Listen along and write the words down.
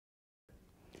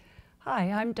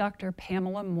Hi, I'm Dr.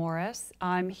 Pamela Morris.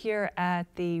 I'm here at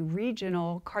the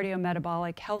Regional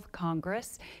Cardiometabolic Health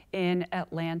Congress in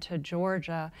Atlanta,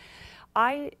 Georgia.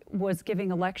 I was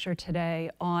giving a lecture today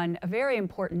on a very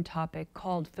important topic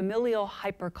called familial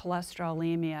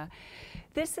hypercholesterolemia.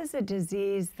 This is a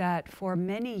disease that for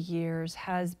many years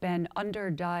has been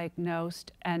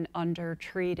underdiagnosed and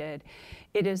undertreated.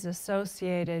 It is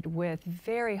associated with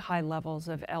very high levels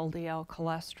of LDL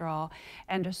cholesterol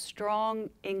and a strong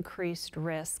increased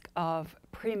risk of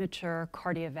premature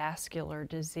cardiovascular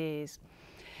disease.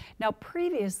 Now,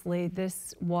 previously,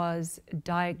 this was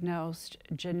diagnosed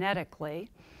genetically,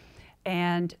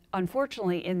 and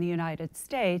unfortunately, in the United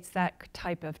States, that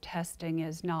type of testing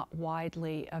is not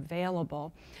widely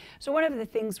available. So one of the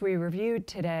things we reviewed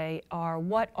today are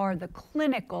what are the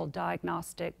clinical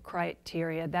diagnostic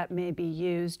criteria that may be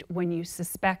used when you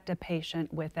suspect a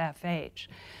patient with FH.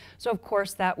 So of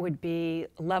course, that would be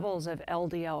levels of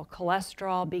LDL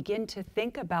cholesterol. Begin to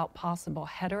think about possible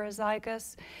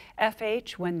heterozygous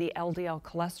FH when the LDL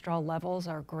cholesterol levels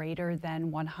are greater than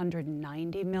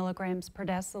 190 milligrams per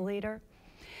deciliter.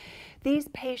 These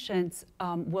patients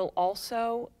will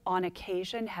also, on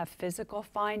occasion, have physical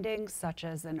findings such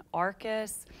as an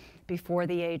arcus before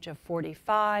the age of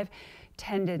 45,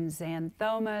 tendon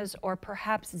xanthomas, or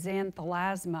perhaps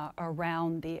xanthelasma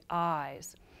around the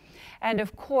eyes. And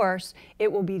of course,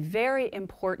 it will be very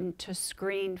important to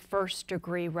screen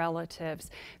first-degree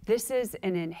relatives. This is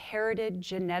an inherited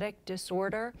genetic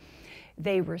disorder.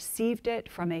 They received it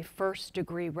from a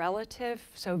first-degree relative,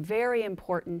 so very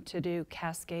important to do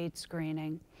cascade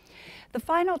screening. The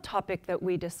final topic that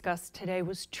we discussed today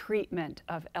was treatment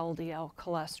of LDL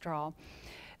cholesterol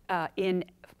in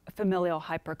familial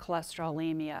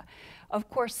hypercholesterolemia. Of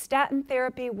course, statin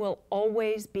therapy will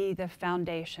always be the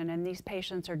foundation, and these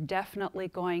patients are definitely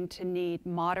going to need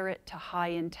moderate to high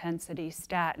intensity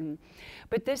statin.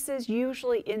 But this is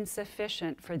usually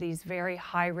insufficient for these very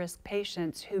high-risk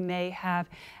patients who may have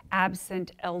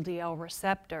absent LDL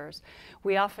receptors.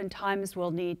 We oftentimes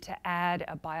will need to add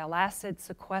a bile acid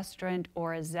sequestrant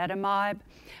or ezetimibe,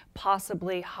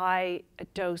 possibly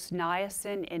high-dose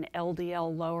niacin in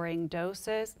LDL-lowering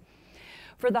doses.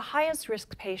 For the highest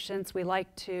risk patients, we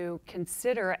like to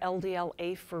consider LDL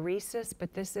apheresis,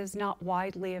 but this is not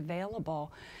widely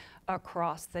available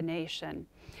across the nation.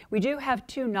 We do have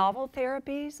two novel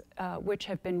therapies which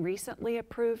have been recently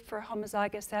approved for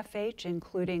homozygous FH,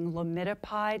 including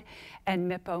lamidipide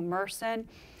and mipomersen,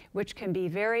 which can be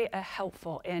very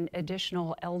helpful in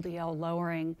additional LDL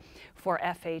lowering for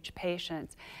FH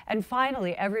patients. And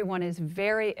finally, everyone is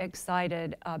very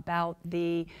excited about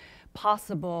the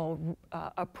possible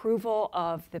approval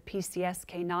of the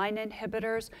PCSK9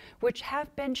 inhibitors, which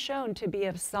have been shown to be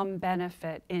of some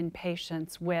benefit in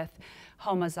patients with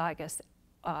homozygous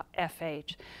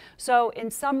FH. So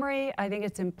in summary, I think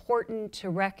it's important to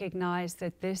recognize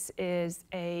that this is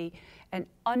an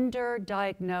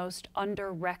underdiagnosed,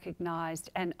 underrecognized,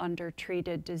 and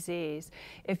undertreated disease.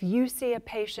 If you see a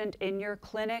patient in your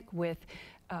clinic with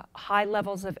high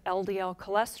levels of LDL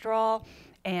cholesterol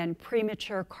and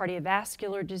premature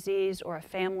cardiovascular disease, or a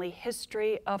family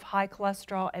history of high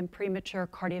cholesterol and premature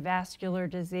cardiovascular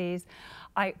disease,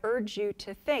 I urge you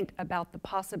to think about the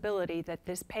possibility that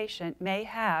this patient may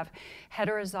have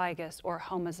heterozygous or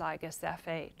homozygous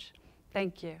FH.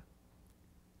 Thank you.